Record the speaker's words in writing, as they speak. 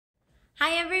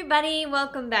Hi everybody,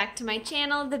 welcome back to my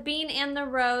channel, The Bean and the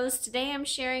Rose. Today I'm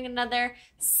sharing another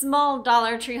small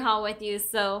Dollar Tree haul with you.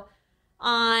 So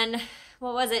on,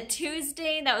 what was it,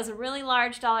 Tuesday, that was a really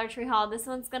large Dollar Tree haul. This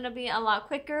one's going to be a lot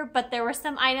quicker, but there were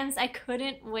some items I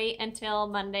couldn't wait until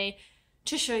Monday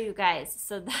to show you guys.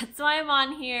 So that's why I'm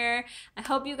on here. I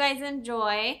hope you guys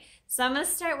enjoy. So I'm going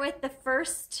to start with the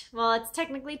first, well, it's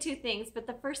technically two things, but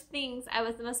the first things I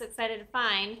was the most excited to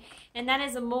find, and that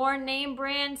is a more name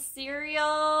brand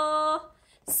cereal.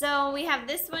 So we have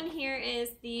this one here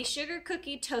is the Sugar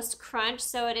Cookie Toast Crunch.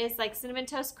 So it is like Cinnamon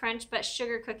Toast Crunch, but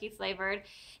sugar cookie flavored.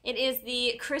 It is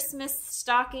the Christmas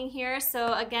stocking here.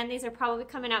 So again, these are probably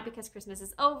coming out because Christmas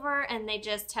is over and they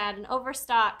just had an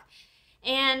overstock.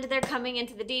 And they're coming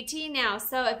into the DT now.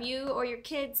 So if you or your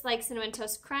kids like Cinnamon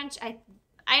Toast Crunch,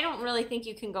 I don't really think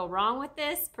you can go wrong with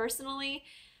this personally,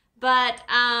 but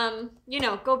you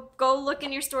know, go look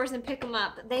in your stores and pick them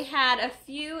up. They had a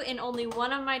few in only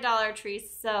one of my Dollar Trees,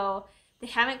 so they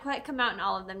haven't quite come out in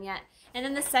all of them yet. And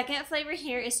then the second flavor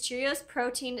here is Cheerios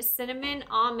Protein Cinnamon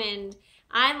Almond.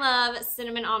 I love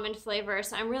cinnamon almond flavor,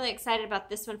 so I'm really excited about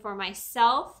this one for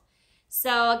myself.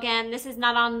 So again, this is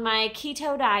not on my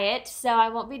keto diet, so I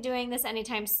won't be doing this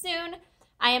anytime soon.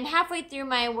 I am halfway through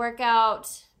my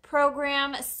workout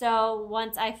program, so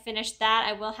once I finish that,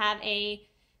 I will have a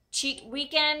cheat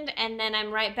weekend, and then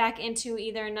I'm right back into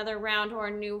either another round or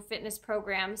a new fitness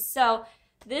program. So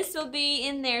this will be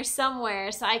in there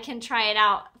somewhere so I can try it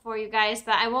out for you guys,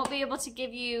 but I won't be able to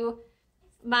give you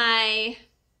my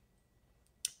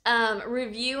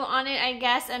review on it, I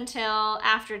guess, until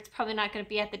after. It's probably not going to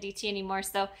be at the DT anymore.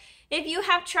 So if you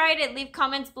have tried it, leave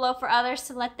comments below for others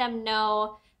to let them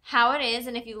know how it is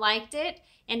and if you liked it.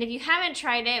 And if you haven't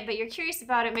tried it, but you're curious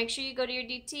about it, make sure you go to your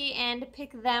DT and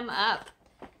pick them up.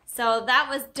 So that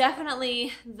was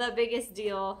definitely the biggest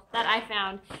deal that I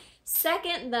found.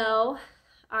 Second, though,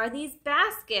 are these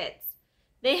baskets.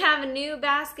 They have new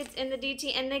baskets in the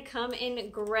DT, and they come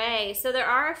in gray. So there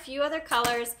are a few other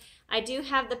colors. I do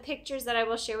have the pictures that I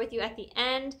will share with you at the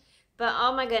end, but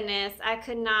oh my goodness, I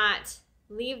could not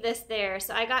leave this there.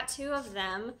 So I got two of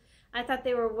them. I thought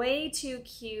they were way too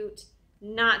cute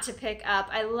not to pick up.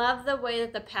 I love the way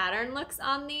that the pattern looks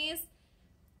on these.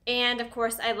 And of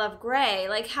course, I love gray.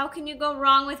 Like, how can you go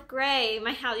wrong with gray?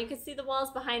 My house, you can see the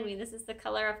walls behind me. This is the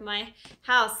color of my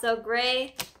house. So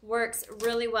gray works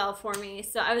really well for me.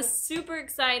 So I was super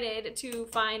excited to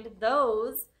find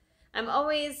those. I'm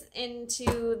always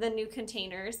into the new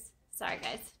containers. Sorry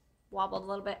guys, wobbled a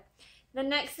little bit. The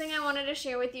next thing I wanted to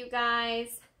share with you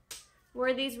guys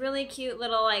were these really cute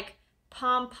little like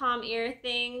pom-pom ear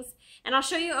things. And I'll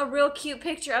show you a real cute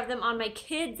picture of them on my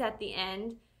kids at the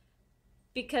end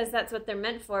because that's what they're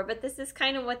meant for. But this is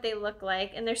kind of what they look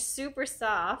like, and they're super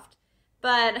soft,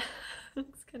 but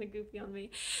it's kind of goofy on me.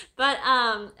 But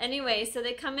anyway, so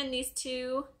they come in these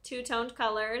two-toned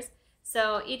colors.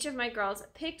 So each of my girls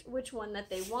picked which one that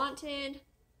they wanted.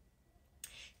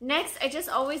 Next, I just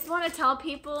always want to tell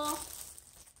people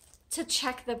to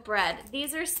check the bread.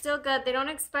 These are still good. They don't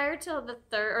expire till the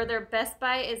 3rd, or their best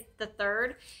buy is the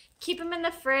 3rd. Keep them in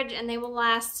the fridge and they will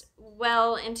last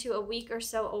well into a week or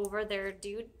so over their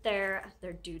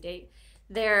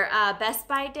best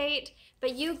buy date.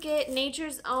 But you get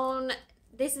Nature's Own.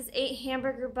 This is 8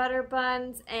 hamburger butter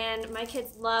buns, and my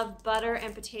kids love butter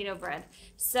and potato bread.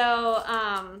 So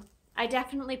I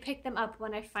definitely pick them up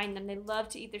when I find them. They love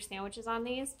to eat their sandwiches on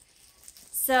these.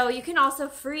 So you can also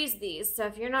freeze these. So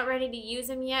if you're not ready to use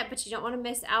them yet, but you don't want to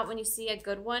miss out when you see a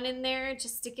good one in there,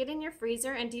 just stick it in your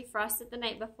freezer and defrost it the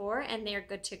night before, and they're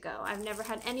good to go. I've never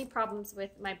had any problems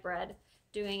with my bread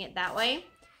doing it that way.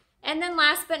 And then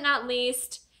last but not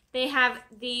least, they have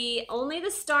only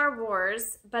the Star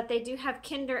Wars, but they do have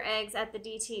Kinder Eggs at the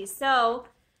DT. So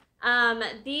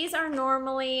these are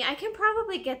normally, I can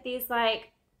probably get these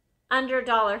like under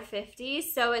 $1.50,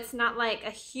 so it's not like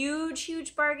a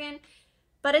huge bargain,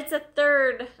 but it's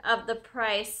 1/3 of the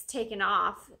price taken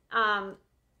off.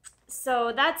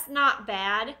 So that's not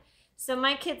bad. So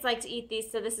my kids like to eat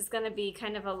these, so this is going to be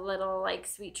kind of a little like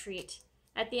sweet treat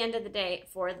at the end of the day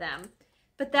for them.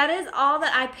 But that is all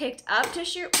that I picked up to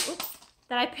share.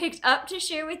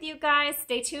 With you guys.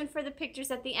 Stay tuned for the pictures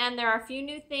at the end. There are a few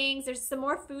new things. There's some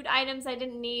more food items I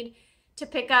didn't need to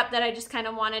pick up that I just kind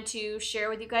of wanted to share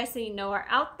with you guys so you know are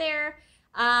out there.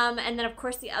 And then of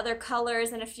course the other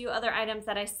colors and a few other items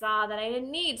that I saw that I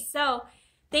didn't need. So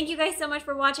thank you guys so much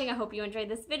for watching. I hope you enjoyed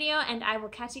this video, and I will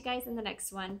catch you guys in the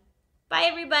next one. Bye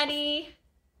everybody.